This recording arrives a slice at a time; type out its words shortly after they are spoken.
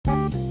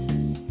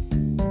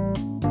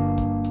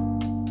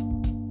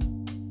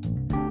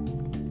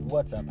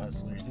What's up,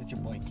 Hustlers? It's your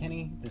boy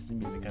Kenny. This is the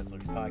Music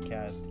Hustlers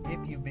podcast.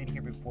 If you've been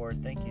here before,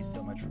 thank you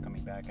so much for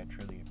coming back. I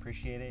truly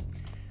appreciate it.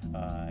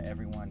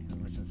 Everyone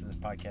who listens to this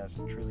podcast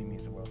truly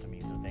means the world to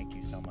me, so thank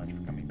you so much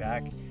for coming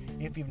back.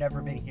 If you've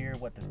never been here,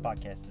 what this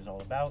podcast is all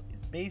about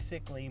is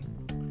basically,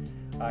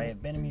 I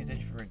have been a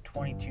musician for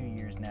 22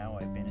 years now.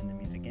 I've been in the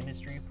music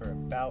industry for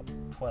about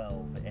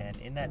 12, and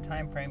in that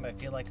time frame, I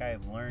feel like I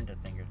have learned a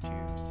thing or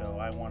two, so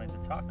I wanted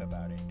to talk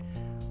about it.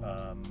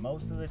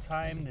 Most of the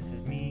time, this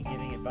is me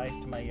giving advice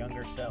to my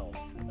younger self,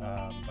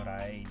 but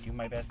I do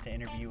my best to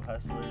interview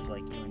hustlers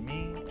like you and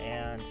me,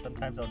 and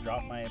sometimes I'll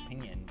drop my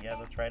opinion. Yeah,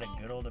 that's right, a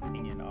good old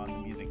opinion on the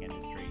music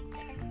industry.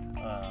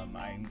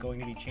 I'm going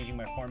to be changing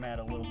my format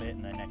a little bit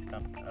in the next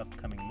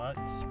upcoming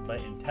months,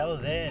 but until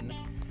then,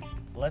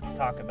 let's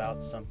talk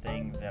about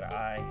something that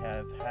I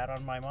have had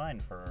on my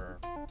mind for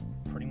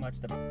pretty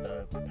much the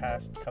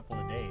past couple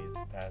of days,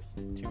 the past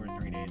 2 or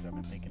 3 days I've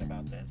been thinking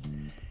about this,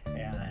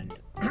 and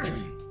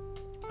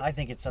I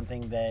think it's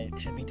something that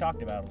should be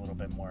talked about a little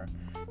bit more.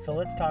 So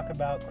let's talk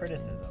about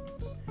criticism.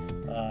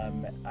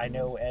 I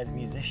know as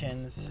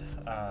musicians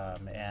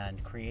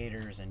and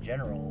creators in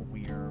general,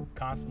 we are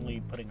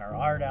constantly putting our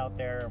art out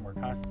there, and we're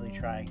constantly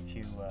trying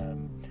to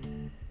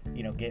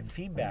get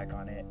feedback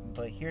on it.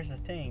 But here's the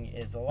thing,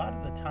 is a lot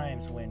of the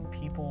times when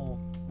people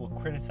will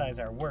criticize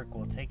our work,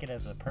 we'll take it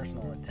as a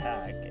personal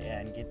attack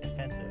and get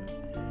defensive.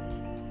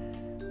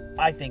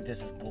 I think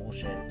this is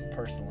bullshit,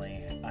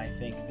 personally. I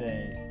think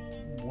that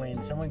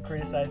when someone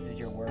criticizes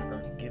your work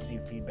or gives you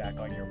feedback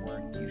on your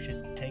work, you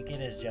should take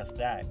it as just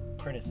that,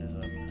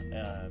 criticism.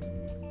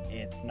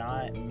 It's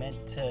not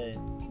meant to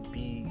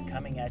be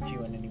coming at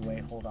you in any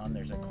way. Hold on,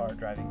 there's a car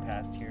driving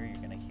past here.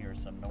 You're going to hear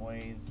some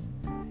noise.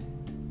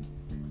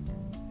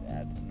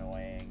 That's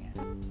annoying.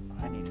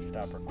 I need to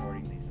stop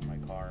recording these in my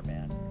car,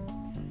 man.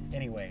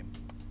 Anyway,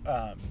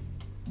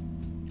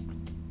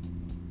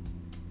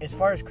 as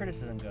far as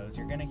criticism goes,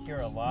 you're going to hear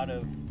a lot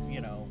of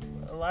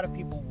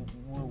people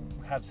will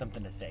have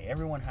something to say.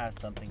 Everyone has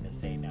something to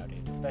say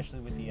nowadays, especially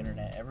with the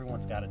internet.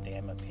 Everyone's got a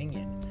damn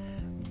opinion.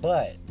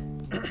 But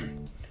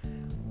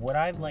what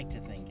I'd like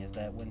to think is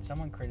that when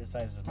someone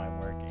criticizes my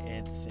work,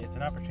 it's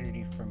an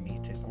opportunity for me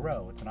to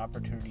grow. It's an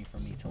opportunity for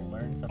me to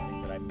learn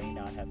something that I may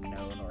not have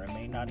known, or I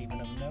may not even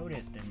have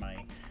noticed in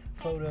my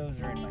photos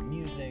or in my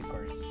music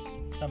or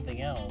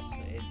something else.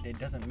 It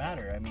doesn't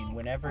matter. I mean,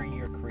 whenever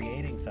you're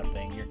creating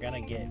something, you're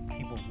going to get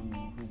people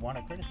who want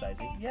to criticize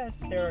it. Yes,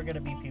 there are going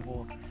to be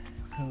people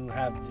who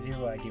have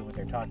zero idea what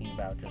they're talking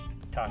about, just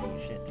talking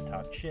shit to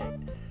talk shit.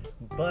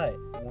 But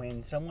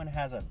when someone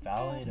has a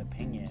valid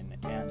opinion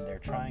and they're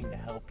trying to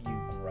help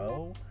you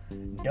grow,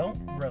 don't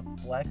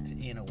reflect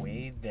in a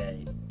way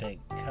that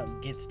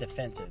gets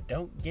defensive.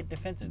 Don't get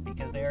defensive,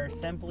 because they are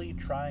simply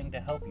trying to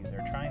help you.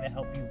 They're trying to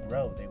help you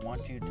grow. They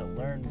want you to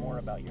learn more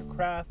about your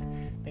craft.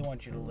 They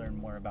want you to learn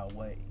more about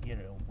what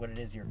it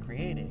is you're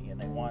creating,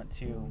 and they want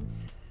to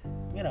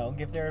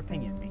give their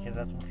opinion, because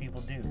that's what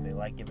people do. They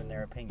like giving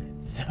their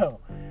opinions. So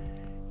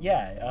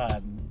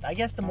I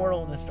guess the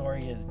moral of the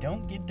story is,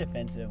 don't get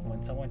defensive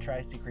when someone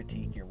tries to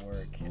critique your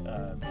work.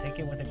 Take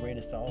it with a grain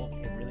of salt.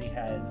 It really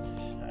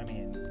has,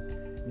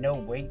 no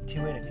weight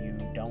to it if you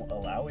don't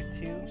allow it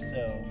to.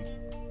 So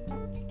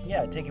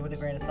take it with a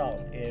grain of salt.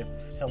 If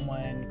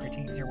someone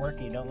critiques your work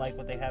and you don't like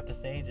what they have to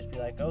say, just be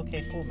like,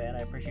 okay, cool, man,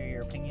 I appreciate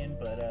your opinion,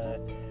 but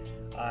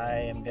I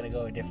am going to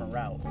go a different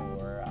route,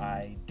 or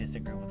I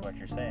disagree with what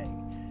you're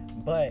saying.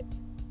 But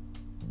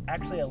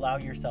actually allow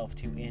yourself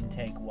to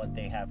intake what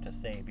they have to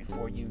say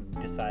before you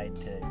decide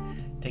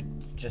to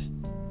just,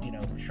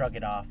 shrug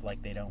it off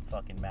like they don't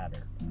fucking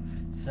matter.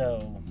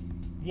 So,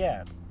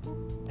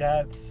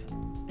 that's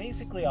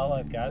basically all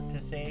I've got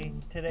to say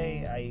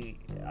today.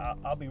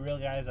 I'll be real,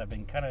 guys. I've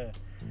been kind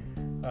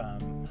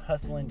of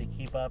hustling to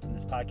keep up, and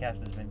this podcast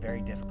has been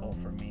very difficult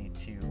for me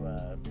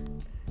to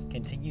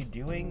continue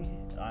doing.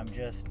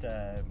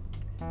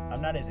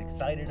 I'm not as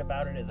excited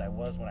about it as I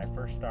was when I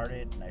first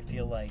started, and I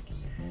feel like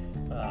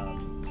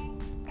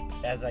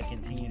as I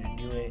continue to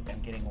do it,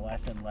 I'm getting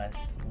less and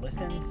less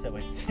listens, so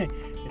it's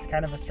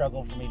kind of a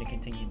struggle for me to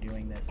continue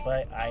doing this.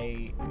 But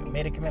I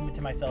made a commitment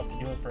to myself to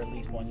do it for at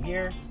least 1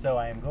 year, so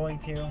I am going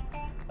to.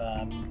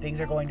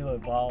 Things are going to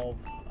evolve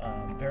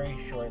very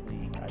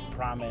shortly, I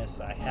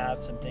promise. I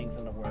have some things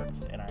in the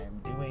works, and I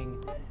am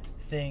doing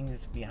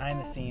things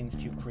behind the scenes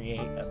to create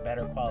a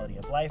better quality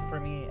of life for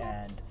me,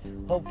 and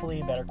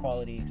hopefully a better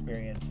quality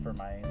experience for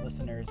my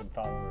listeners and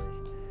followers.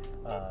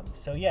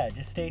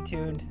 Just stay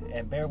tuned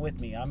and bear with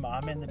me.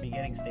 I'm in the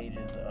beginning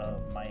stages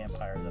of my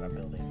empire that I'm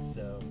building,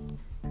 so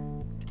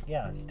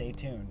stay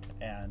tuned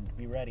and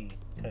be ready,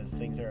 because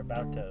things are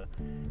about to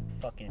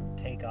fucking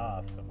take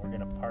off, and we're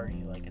gonna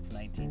party like it's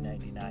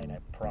 1999,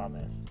 I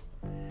promise.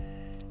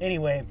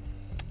 Anyway,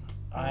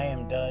 I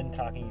am done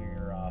talking your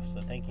ear off,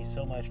 so thank you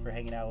so much for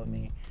hanging out with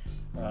me.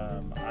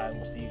 I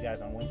will see you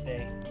guys on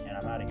Wednesday, and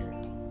I'm out of here.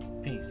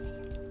 Peace.